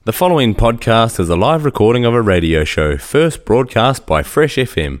The following podcast is a live recording of a radio show first broadcast by Fresh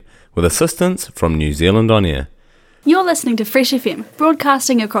FM with assistance from New Zealand On Air. You're listening to Fresh FM,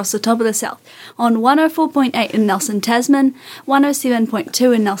 broadcasting across the top of the south on 104.8 in Nelson, Tasman,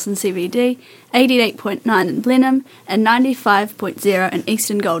 107.2 in Nelson CBD, 88.9 in Blenheim, and 95.0 in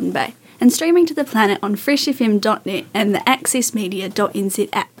Eastern Golden Bay, and streaming to the planet on freshfm.net and the accessmedia.nz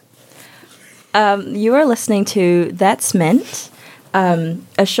app. You are listening to That's MYNT,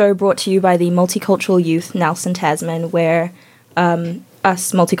 a show brought to you by the Multicultural Youth Nelson Tasman, where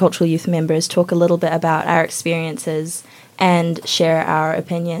us multicultural youth members talk a little bit about our experiences and share our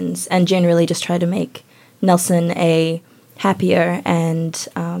opinions and generally just try to make Nelson a happier and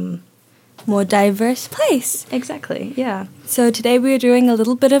more diverse place. Exactly, yeah. So today we're doing a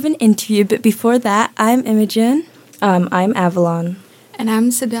little bit of an interview, but before that, I'm Imogen. I'm Avalon. And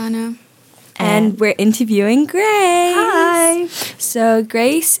I'm Sadhana. And we're interviewing Grace. Hi. So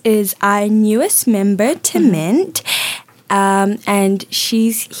Grace is our newest member to MYNT, and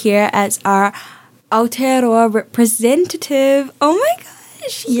she's here as our Aotearoa representative. Oh my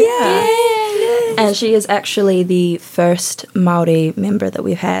gosh! Yeah. Yay. And she is actually the first Māori member that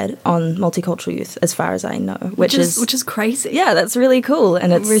we've had on Multicultural Youth, as far as I know, which is crazy. Yeah, that's really cool,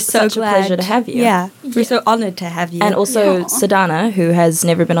 and it's We're so such glad. a pleasure to have you. Yeah, we're so honoured to have you. And also Yeah. Sadhana, who has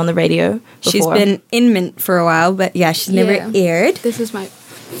never been on the radio before. she's been in MYNT for a while, but yeah, she's never Yeah. aired. This is my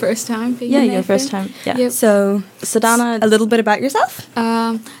first time being Yeah, in your first FM. time. Yeah. Yep. So Sadhana, a little bit about yourself.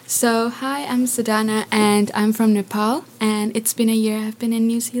 So hi, I'm Sadhana and I'm from Nepal, and it's been a year I've been in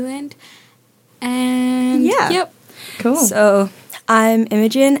New Zealand. And Yeah. yep. cool. So I'm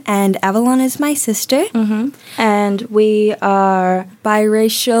Imogen, and Avalon is my sister. And we are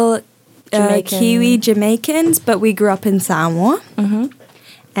Biracial Jamaican. Kiwi Jamaicans, but we grew up in Samoa.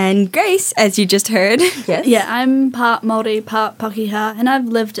 And Grace, as you just heard, yes. Yeah, I'm part Māori, part Pakeha, and I've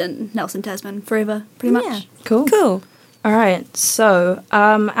lived in Nelson, Tasman forever, pretty much. Yeah. Cool. Cool. All right. So,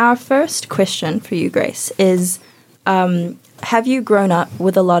 our first question for you, Grace, is have you grown up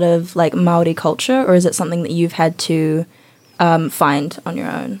with a lot of like Māori culture, or is it something that you've had to find on your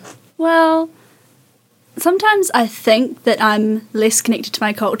own? Well, sometimes I think that I'm less connected to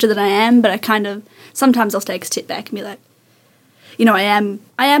my culture than I am, but sometimes I'll take a step back and be like, you know, I am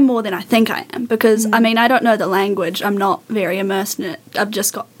more than I think I am, because, I mean, I don't know the language, I'm not very immersed in it, I've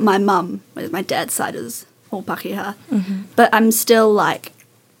just got my mum, my dad's side is all Pakeha, but I'm still like,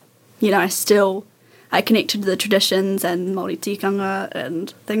 you know, I connected to the traditions and Māori tikanga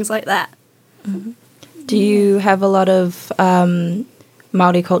and things like that. Do you have a lot of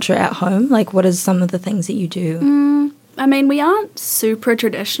Māori culture at home? Like, what is some of the things that you do? I mean, we aren't super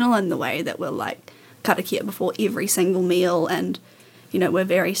traditional in the way that we're like karakia before every single meal and, you know, we're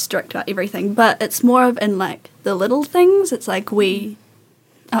very strict about everything, but it's more of in like the little things. It's like we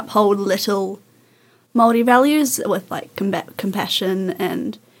uphold little Māori values with like compassion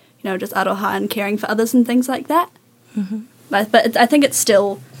and, you know, just aroha and caring for others and things like that. But I think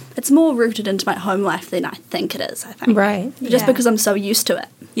it's more rooted into my home life than I think it is, I think. Right. Just Yeah. because I'm so used to it.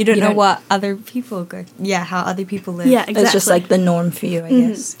 You don't You know don't- what other people go. Yeah, how other people live. Yeah, exactly. It's just like the norm for you, I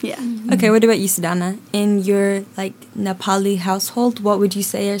guess. Yeah. Okay, what about you, Sadhana? In your like Nepali household, what would you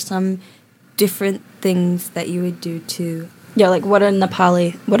say are some different things that you would do to Yeah, like what are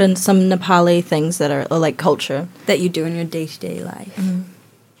some Nepali things that are or like culture? that you do in your day-to-day life?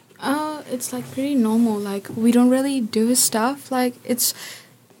 It's like pretty normal. Like we don't really do stuff like it's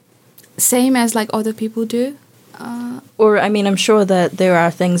same as like other people do. Or, I mean, I'm sure that there are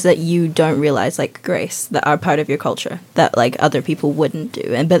things that you don't realize, like Grace, that are part of your culture that, like, other people wouldn't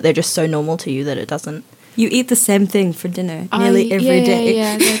do, but they're just so normal to you that it doesn't. You eat the same thing for dinner nearly every day.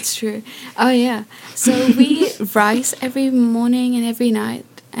 Yeah, that's true. Oh yeah. So we eat rice every morning and every night,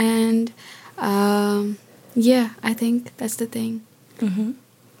 and yeah, I think that's the thing.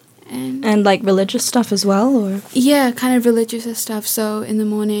 And like, religious stuff as well, or? yeah, kind of religious stuff. So in the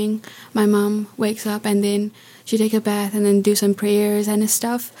morning, my mom wakes up and then she take a bath and then do some prayers and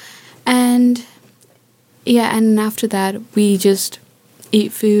stuff. And yeah, and after that, we just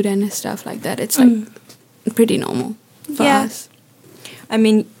eat food and stuff like that. It's like pretty normal for Yeah. us. I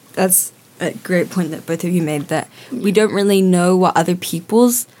mean, that's a great point that both of you made, that we don't really know what other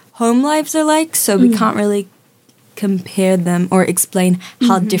people's home lives are like, so we can't really compare them or explain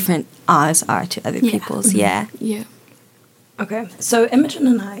how different ours are to other people's. Yeah. Yeah. Okay, so Imogen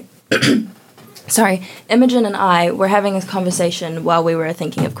and I were having a conversation while we were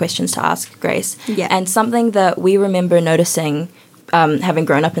thinking of questions to ask Grace. Yeah. And something that we remember noticing, having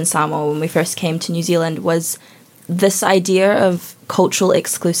grown up in Samoa when we first came to New Zealand, was this idea of cultural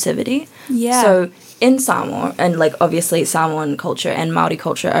exclusivity. Yeah. So in Samoa, and like obviously Samoan culture and Maori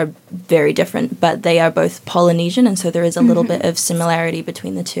culture are very different, but they are both Polynesian, and so there is a little bit of similarity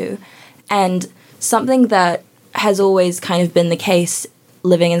between the two. And something that has always kind of been the case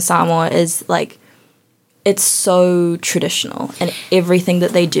living in Samoa is like it's so traditional, and everything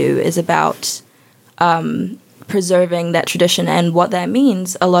that they do is about preserving that tradition. And what that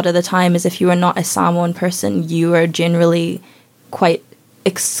means a lot of the time is if you are not a Samoan person, you are generally quite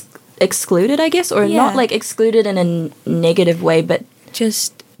excluded, I guess, or not like excluded in a negative way, but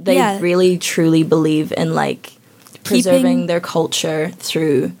just they really truly believe in like preserving their culture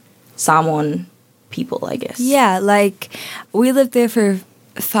through Samoan people, I guess. Yeah, like we lived there for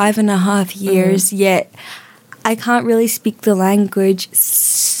 5.5 years, yet I can't really speak the language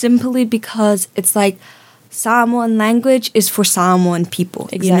simply because it's like Samoan language is for Samoan people,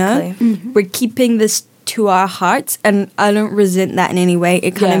 Exactly. you know? We're keeping this to our hearts, and I don't resent that in any way.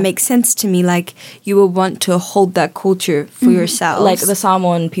 It kind of makes sense to me, like you will want to hold that culture for yourselves. Like the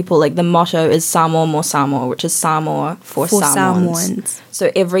Samoan people, like the motto is Samoa mo Samoa, which is Samoa for Samoans.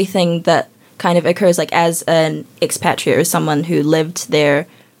 So everything that kind of occurs, like as an expatriate or someone who lived there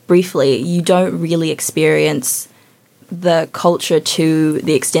briefly, you don't really experience the culture to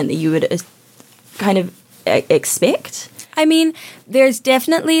the extent that you would kind of expect. I mean, there's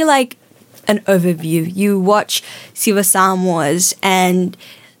definitely like an overview. You watch Siva Samoas and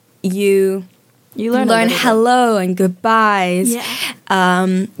you learn hello and goodbyes.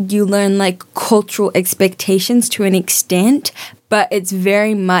 You learn like cultural expectations to an extent, but it's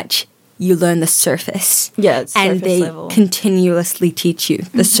very much you learn the surface. Yeah, it's and surface they level. continuously teach you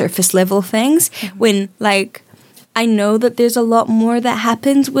the surface level things. When like I know that there's a lot more that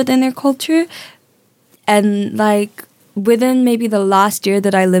happens within their culture, and like within maybe the last year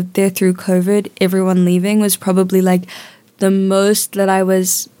that I lived there through COVID, everyone leaving was probably like the most that I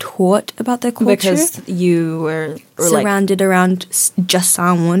was taught about their culture. Because you were surrounded around just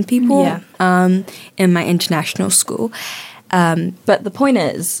Samoan people in my international school. But the point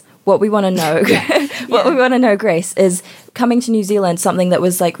is, what we want to know, we want to know, Grace, is coming to New Zealand, something that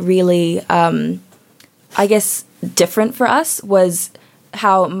was like really, I guess, different for us was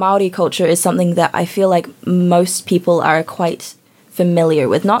how Maori culture is something that I feel like most people are quite familiar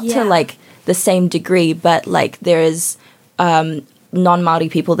with, not to like the same degree, but like there is non-Maori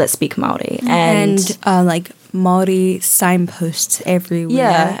people that speak Maori and like Maori signposts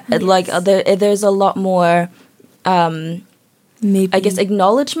everywhere. Yeah, like there's a lot more, maybe I guess,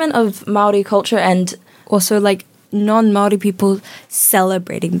 acknowledgement of Maori culture, and also like non-Maori people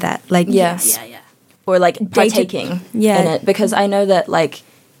celebrating that. Like or like partaking in it, because I know that like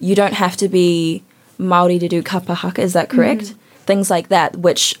you don't have to be Maori to do kapa haka, is that correct? Things like that,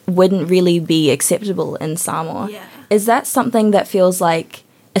 which wouldn't really be acceptable in Samoa. Is that something that feels like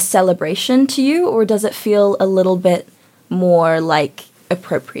a celebration to you, or does it feel a little bit more like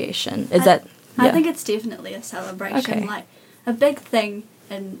appropriation? I think it's definitely a celebration. Like a big thing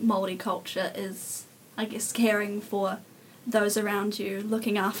in Māori culture is, I guess, caring for those around you,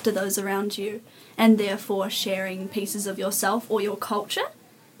 looking after those around you, and therefore sharing pieces of yourself or your culture.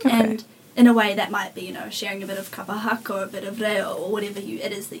 And in a way that might be, sharing a bit of kapa haka or a bit of reo or whatever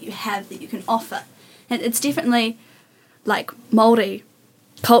it is that you have that you can offer. And it's definitely, like, Māori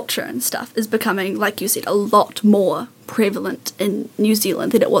culture and stuff is becoming, like you said, a lot more prevalent in New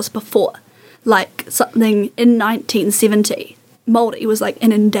Zealand than it was before. Like, something in 1970, Māori was, like,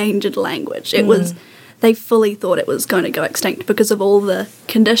 an endangered language. It was... They fully thought it was going to go extinct because of all the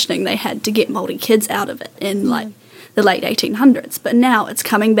conditioning they had to get Māori kids out of it in, like, the late 1800s. But now it's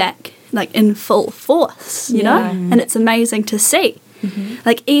coming back, like, in full force, you know? And it's amazing to see.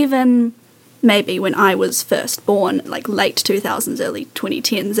 Like, even maybe when I was first born, like, late 2000s, early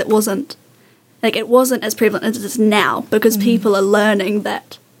 2010s, it wasn't as prevalent as it is now because people are learning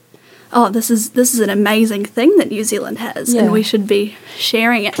that, oh, this is an amazing thing that New Zealand has and we should be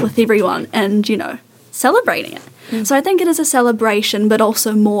sharing it with everyone and, celebrating it. So I think it is a celebration, but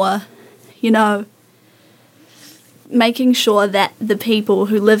also more, making sure that the people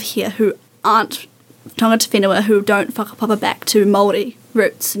who live here who aren't tangata whenua, who don't whakapapa back to Māori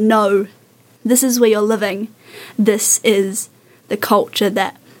roots, know this is where you're living, this is the culture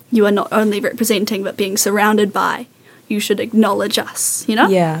that you are not only representing but being surrounded by. You should acknowledge us,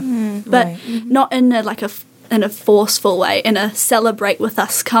 but not in a forceful way, in a celebrate with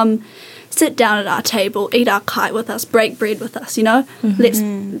us, come sit down at our table, eat our kai with us, break bread with us,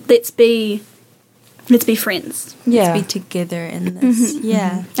 let's be friends. Let's be together in this.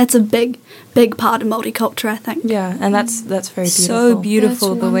 That's a big part of Māori culture, I think. And that's very beautiful. So beautiful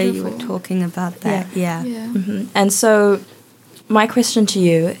That's the way you wonderful. were talking about that. And so my question to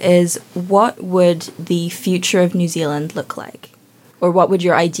you is, what would the future of New Zealand look like? Or what would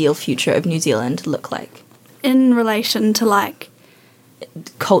your ideal future of New Zealand look like? In relation to, like...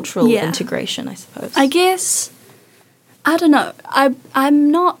 Cultural integration, I suppose. I guess... I don't know.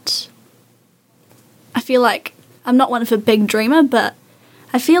 I'm not... I feel like I'm not one of a big dreamer, but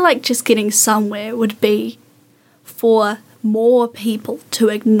I feel like just getting somewhere would be for more people to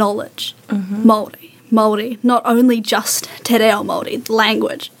acknowledge Māori, not only just te reo Māori, the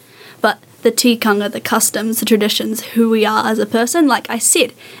language, but the tikanga, the customs, the traditions, who we are as a person. Like I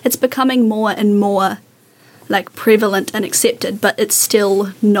said, it's becoming more and more like prevalent and accepted, but it's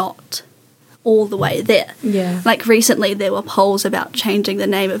still not all the way there. Yeah. Like recently there were polls about changing the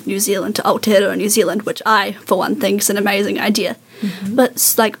name of New Zealand to Aotearoa New Zealand, which I, for one, think is an amazing idea. But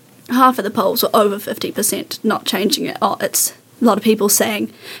it's like half of the polls were over 50% not changing it. It's a lot of people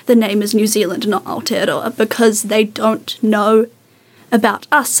saying the name is New Zealand, not Aotearoa, because they don't know about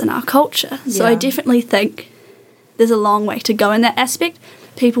us and our culture. So I definitely think there's a long way to go in that aspect.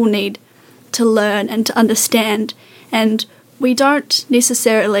 People need to learn and to understand, and we don't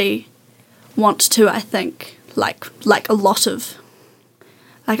necessarily want to, I think, like a lot of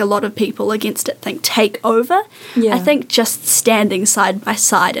people against it think take over. I think just standing side by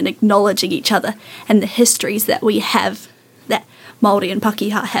side and acknowledging each other and the histories that we have, that Māori and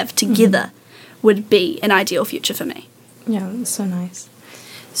Pakeha have together, would be an ideal future for me. Yeah, that's so nice.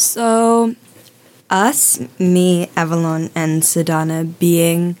 So, us, me, Avalon, and Sedana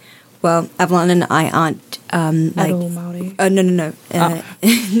being, well, Avalon and I aren't like... all Māori. Oh, no. No,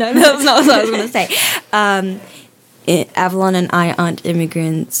 that's not what I was going to say. Avalon and I aren't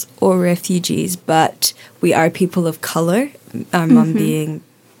immigrants or refugees, but we are people of colour, our mum being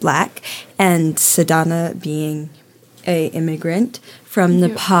black and Sedana being a immigrant from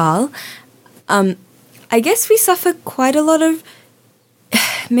Nepal. I guess we suffer quite a lot of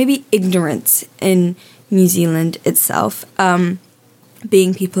maybe ignorance in New Zealand itself,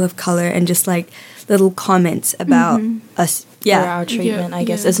 being people of colour, and just like little comments about us. Or our treatment, I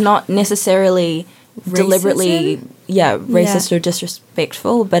guess. It's not necessarily deliberately racist or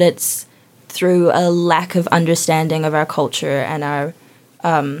disrespectful, but it's through a lack of understanding of our culture and our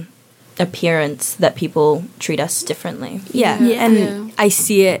appearance that people treat us differently. I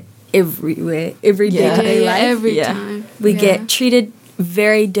see it everywhere, every day-to-day life. Every time. We get treated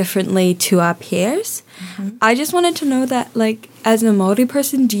very differently to our peers. I just wanted to know that, like, as a Māori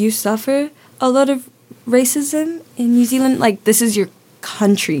person, do you suffer a lot of racism in New Zealand? Like, this is your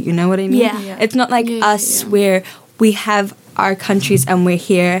country, you know what I mean? It's not like us where we have our countries and we're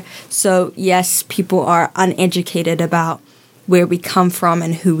here, so yes, people are uneducated about where we come from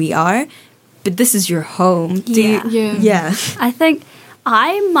and who we are, but this is your home. I think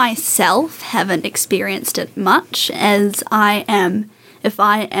I myself haven't experienced it much, as I am, if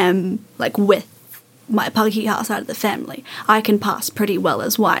I am like with my Pakeha side of the family, I can pass pretty well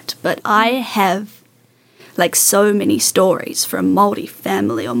as white, but I have like so many stories from Māori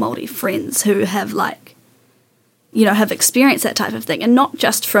family or Māori friends who have like, you know, have experienced that type of thing, and not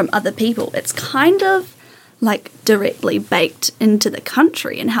just from other people. It's kind of like directly baked into the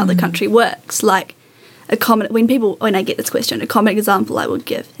country and how the country works. Like when I get this question, a common example I would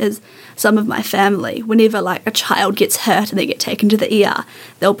give is some of my family, whenever like a child gets hurt and they get taken to the ER,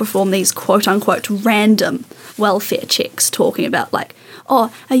 they'll perform these quote unquote random welfare checks, talking about like,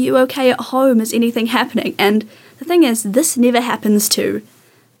 oh, are you okay at home? Is anything happening? And the thing is, this never happens to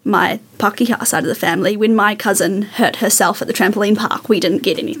my Pakeha side of the family. When my cousin hurt herself at the trampoline park, we didn't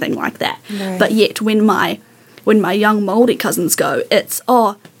get anything like that. Right. But yet when my young Māori cousins go, it's,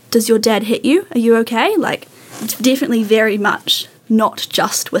 oh, does your dad hit you? Are you okay? Like, it's definitely very much not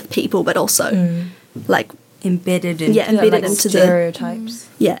just with people, but also like embedded into into stereotypes.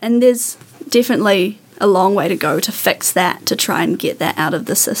 And there's definitely a long way to go to fix that, to try and get that out of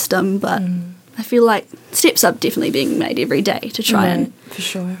the system. But I feel like steps are definitely being made every day to try and for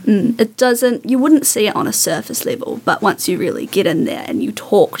sure. You wouldn't see it on a surface level, but once you really get in there and you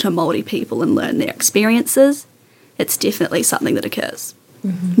talk to Māori people and learn their experiences, it's definitely something that occurs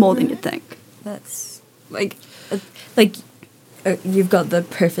more than you'd think. That's like you've got the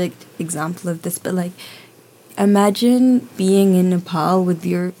perfect example of this, but like, imagine being in Nepal with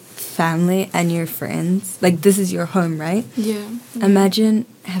your family and your friends. Like, this is your home, right? Yeah. Imagine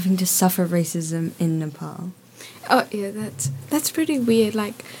having to suffer racism in Nepal. Oh yeah, that's pretty weird.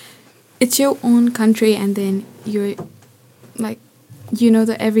 Like, it's your own country, and then you're like, you know,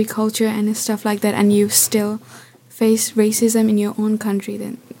 the every culture and stuff like that, and you still face racism in your own country.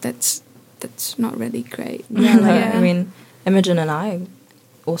 Then that's not really great. I mean, Imogen and I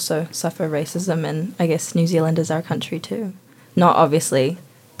also suffer racism, and I guess New Zealand is our country too. not obviously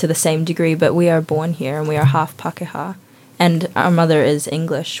to the same degree, but we are born here and we are half Pākehā. And our mother is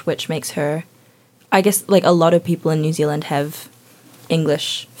English, which makes her, I guess, like a lot of people in New Zealand have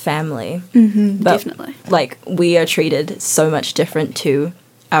English family. Mm-hmm, but, definitely. Like, we are treated so much different to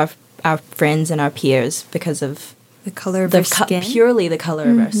our friends and our peers because of the color of our skin. Purely the color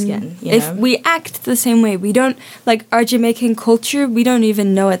of our skin. You If know? we act the same way, we don't, like, our Jamaican culture, we don't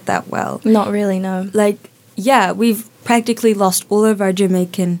even know it that well. Not really, no. Like, yeah, we've practically lost all of our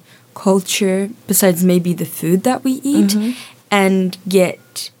Jamaican culture besides maybe the food that we eat, and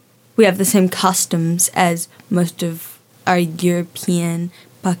yet we have the same customs as most of our European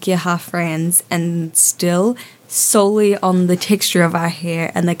Pākehā friends, and still solely on the texture of our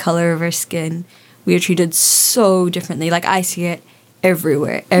hair and the color of our skin, we are treated so differently. Like, I see it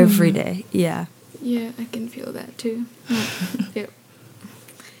everywhere, every day. Yeah. Yeah, I can feel that too. Yep.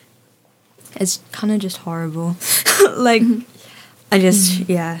 It's kind of just horrible. Like, I just,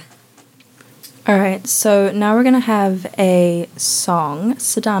 yeah. All right, so now we're going to have a song.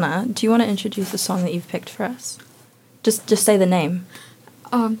 Sadhana, do you want to introduce the song that you've picked for us? Just say the name.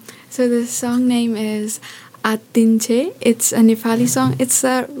 So the song name is Atinche. It's a Nepali song. It's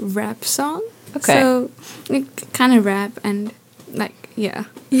a rap song. Okay. So kind of rap and like, yeah.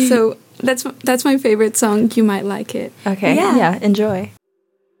 So that's my favorite song. You might like it. Okay, yeah enjoy.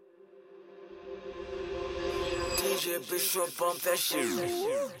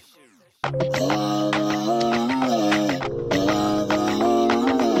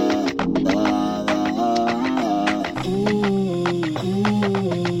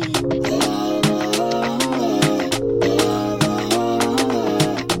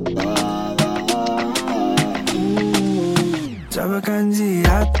 जब कान्छी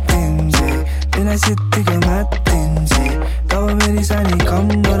आत्तिन्छे बिना सित्तिको मात्तिन्छे तब मेरी सानी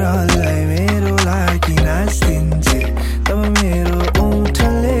कम्बर हल्लाई मेरो लागि नाच्दिन्छे तब मेरो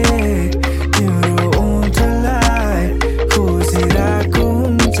ओठले तिम्रो ओठलाई खोजिरहेको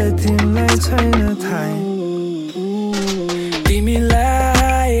हुन्छ तिमीलाई छैन थाहा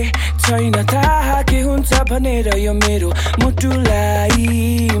तिमीलाई छैन थाहा के हुन्छ भनेर यो मेरो मुटुलाई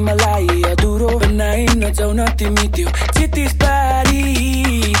मलाई अधुरो बनाइ नजाउ न तिमी त्यो चितिस बारी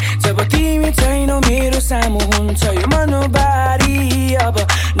जब तिमी छैनौ मेरो सामु हुन्छ यो मनोबारी अब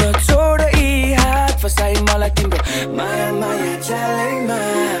नछोड यी हात फसाइ मलाई तिम्रो माया माया चालैमा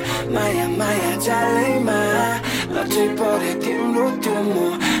माया माया चालैमा लट्ठै परे तिम्रो त्यो म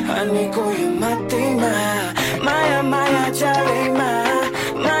हानेको यो माटैमा माया माया चालैमा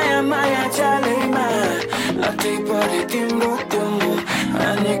माया माया चालैमा लट्ठै परे तिम्रो त्यो म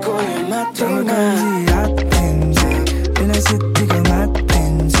हानेको यो माटैमा बिना सित्तिको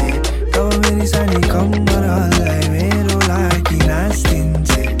मात्तिन्छे तब मेरी सानी कम्बर हल्लाई मेरो लागि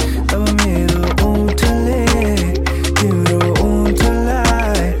नाच्दिन्छे तब मेरो ओठले तिम्रो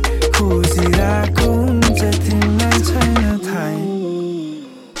ओठलाई खोजिरहेको हुन्छ तिमीलाई छैन थाहा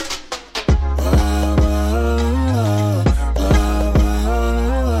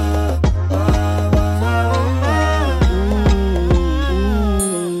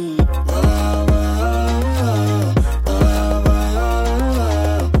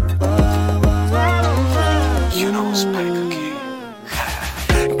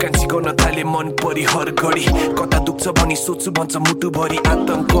मन परि हर घडी कता दुख्छ भनी सोच्छु भन्छ मुटुभरि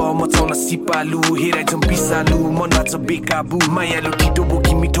आतंक मचाउन सिपालु हेराइछम पिसालु मन नाच बेकाबु मायालु ठिटो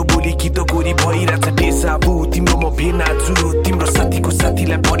बोकी मिठो बोली गीत गोरी भइराछ डेसाबु तिम्रो म भेना छु तिम्रो साथीको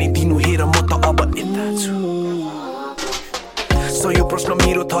साथीलाई भनिदिनु हेर म त अब यता छु सयो प्रश्न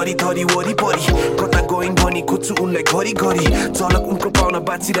मेरो थरी थरी वरिपरि कता गइन् भनी खोज्छु उनलाई घरि घरि झलक उनको पाउन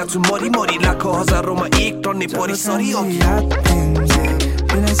बाँचिरहेको छु मरि मरि लाख हजारौँमा एक टन्ने परिसरी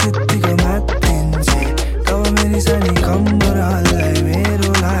बिना सित्तिको मात्तिन्छे तब मेरी सानी कम्बर हल्लाई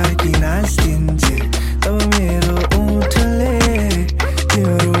मेरो लागि नाच्दिन्छे तब मेरो ओठले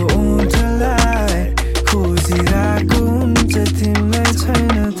तिम्रो ओठलाई खोजिरहेको हुन्छ तिमीलाई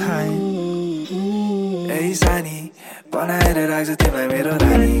छैन थाहा ए सानी बनाएर राख्छ तिमीलाई मेरो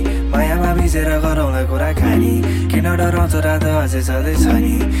रानी मायामा भिजेर गरौँला कुराकानी किन डराउँछ रात अझै छँदैछ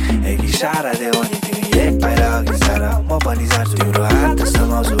नि एक इसारा देऊ नि तिमी एक पाइला अघि सार म पनि सार्छु तिम्रो हात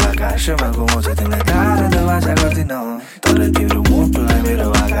समाउँछु आकाशमा घुमाउँछु तिमीलाई तारा त भाषा गर्दिनौ तर तिम्रो मुटुलाई मेरो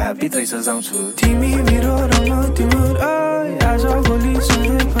आँखाभित्रै सजाउँछु तिमी मेरो रङ तिम्रो आज भोलि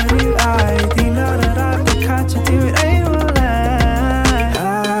सधैँभरि दिन र रात खान्छ तिमीलाई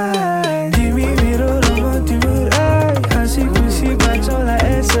तिमी मेरो रङ तिम्रो हाँसी खुसी बाँचौँला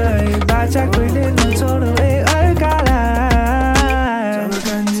यसै बाचा कहिले नछोडौ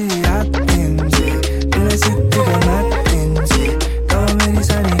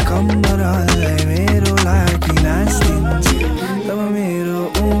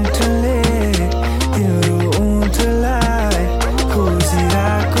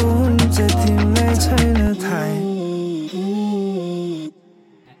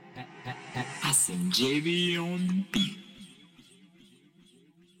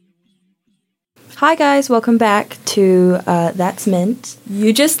Hi guys, welcome back to That's Mint.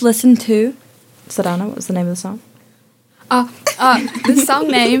 You just listened to Sadhana, what was the name of the song? The song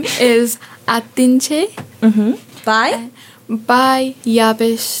name is Atinche by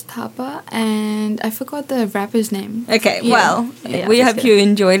Yabesh Thapa, and I forgot the rapper's name. Okay, Yeah. well, Yeah, we that's hope good. you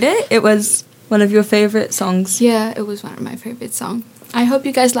enjoyed it. It was one of your favorite songs. Yeah, it was one of my favorite songs. I hope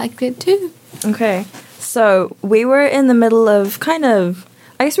you guys liked it too. Okay, so we were in the middle of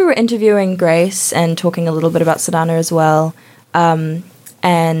I guess we were interviewing Grace and talking a little bit about Sadhana as well. And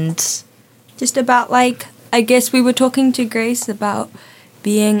Just about like, I guess we were talking to Grace about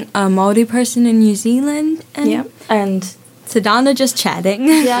being a Māori person in New Zealand, and and Sadhana just chatting.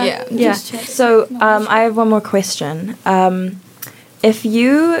 Yeah. yeah. So I have one more question. If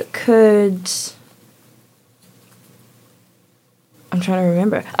you could, I'm trying to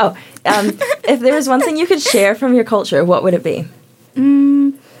remember. If there was one thing you could share from your culture, what would it be?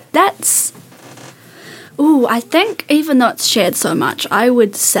 That's. Ooh, I think even though it's shared so much, I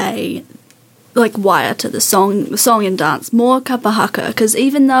would say, like, waiata, the song and dance, more kapahaka, because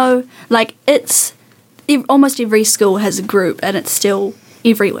even though, like, it's almost every school has a group and it's still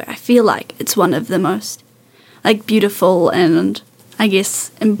everywhere, I feel like it's one of the most, like, beautiful and, I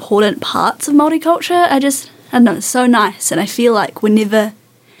guess, important parts of Māori culture. I don't know, it's so nice, and I feel like whenever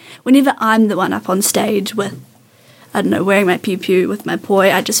I'm the one up on stage with, I don't know, wearing my piu-piu with my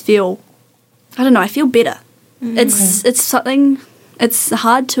poi, I just feel, I don't know, I feel better. It's something, it's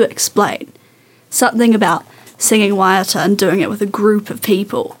hard to explain. Something about singing waiata and doing it with a group of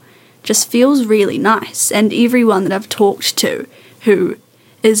people just feels really nice. And everyone that I've talked to who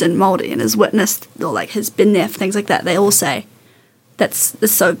is in Māori and has witnessed or like has been there for things like that, they all say that's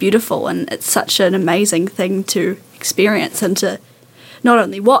so beautiful and it's such an amazing thing to experience and to not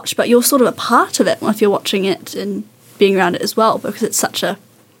only watch, but you're sort of a part of it if you're watching it and being around it as well, because it's such a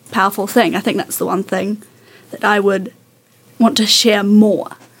powerful thing. I think that's the one thing that I would want to share more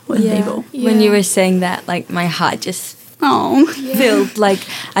with people. When you were saying that, like, my heart just Oh, filled. Like,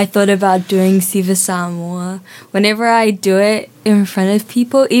 I thought about doing Siva Samoa. Whenever I do it in front of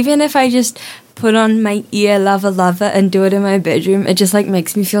people, even if I just put on my ear lava lava and do it in my bedroom, it just, like,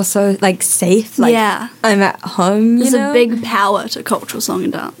 makes me feel so, like, safe. Like, yeah. I'm at home, There's you know? a big power to cultural song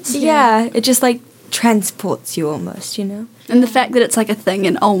and dance. Yeah, it just, like, transports you almost, you know? And the fact that it's like a thing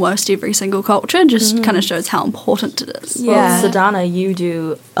in almost every single culture just kind of shows how important it is. Well, Yeah. Sadhana, you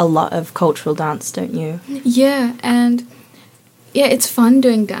do a lot of cultural dance, don't you? Yeah, and yeah, it's fun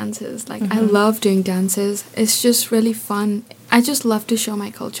doing dances. Like, I love doing dances. It's just really fun. I just love to show my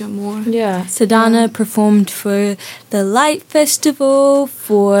culture more. Yeah. Sadhana performed for the Light Festival,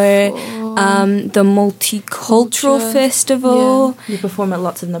 for the Multicultural Culture. Festival. You perform at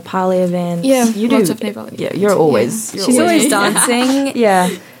lots of Nepali events. Yeah, you lots do. of Nepali Yeah, events. you're always. Yeah. You're She's always Yeah. dancing. Yeah,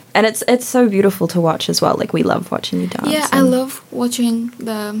 and it's so beautiful to watch as well. Like we love watching you dance. Yeah, I and- love watching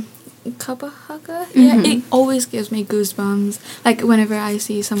the kapahaka. Yeah, it always gives me goosebumps. Like, whenever I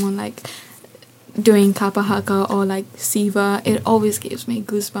see someone, like, doing kapahaka or, like, siva, it always gives me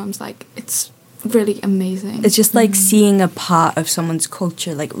goosebumps. Like, it's really amazing. It's just like seeing a part of someone's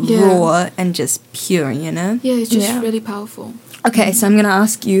culture, like Yeah. raw and just pure, you know? yeah, it's just Yeah. really powerful. Okay, so I'm going to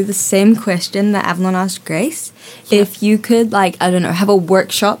ask you the same question that Avalon asked Grace. If you could, like, I don't know, have a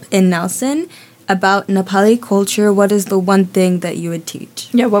workshop in Nelson about Nepali culture, what is the one thing that you would teach?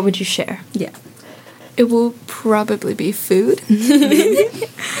 Yeah, what would you share? Yeah. It will probably be food.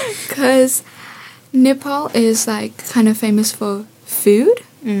 Because Nepal is, like, kind of famous for food.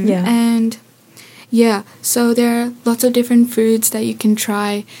 Yeah. And yeah, so there are lots of different foods that you can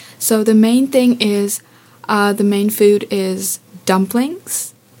try. So the main thing is, the main food is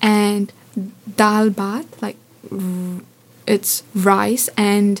dumplings and dal bhat, like it's rice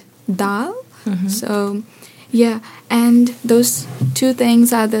and dal. So yeah, and those two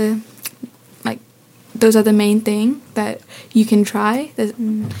things are those are the main thing that you can try.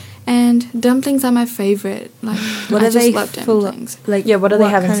 And dumplings are my favorite. Like, What I are just they love full of? dumplings. Like, Yeah, what do they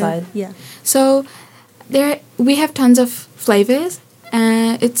have kind of- inside? Yeah. So we have tons of flavors.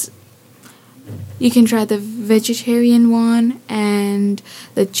 You can try the vegetarian one and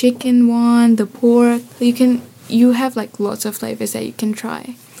the chicken one, the pork. You have like lots of flavors that you can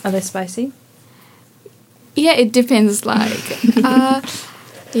try. Are they spicy? Yeah, it depends. Like,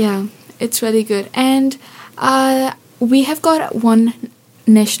 yeah, it's really good. And we have got one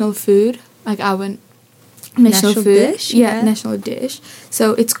national food, like our national food. dish? Yeah, national dish.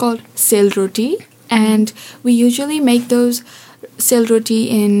 So it's called sel roti, and we usually make those sel roti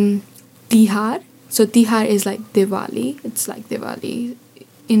in Tihar. So Tihar is like Diwali. It's like Diwali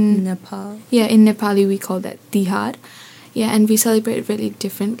in Nepal. yeah, in Nepali we call that Tihar. Yeah, and we celebrate it really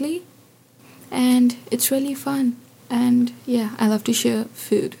differently. and it's really fun. And yeah, I love to share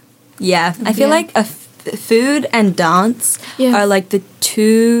food. Yeah, I feel Yeah. like food and dance Yeah. are like the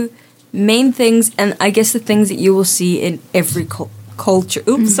two main things, and I guess the things that you will see in every culture.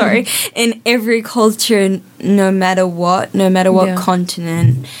 Oops, sorry. In every culture, no matter what Yeah.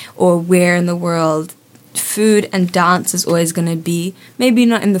 continent or where in the world, food and dance is always going to be maybe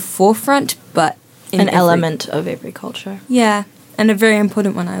not in the forefront, but in An every- element of every culture. Yeah, and a very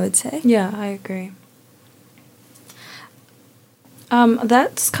important one, I would say. Yeah, I agree.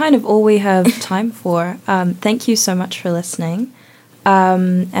 That's kind of all we have time for. Thank you so much for listening.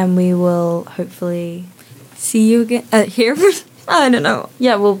 And we will hopefully... See you again. Here? I don't know.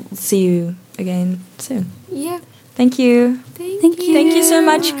 Yeah, we'll see you again soon. Yeah. Thank you. Thank you. Thank you so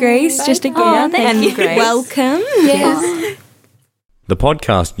much, Grace. Just again. thank and you, Grace. welcome. Yes. The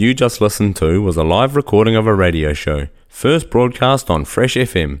podcast you just listened to was a live recording of a radio show, first broadcast on Fresh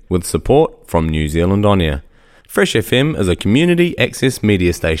FM with support from New Zealand On Air. Fresh FM is a community access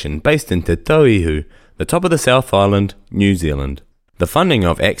media station based in Te Tauihu, the top of the South Island, New Zealand. The funding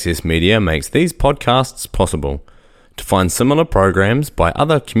of Access Media makes these podcasts possible. To find similar programs by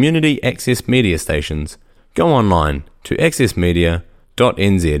other community access media stations, go online to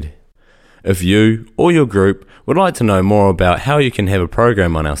accessmedia.nz. If you or your group would like to know more about how you can have a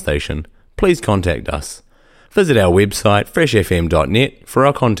program on our station, please contact us. Visit our website freshfm.net for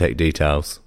our contact details.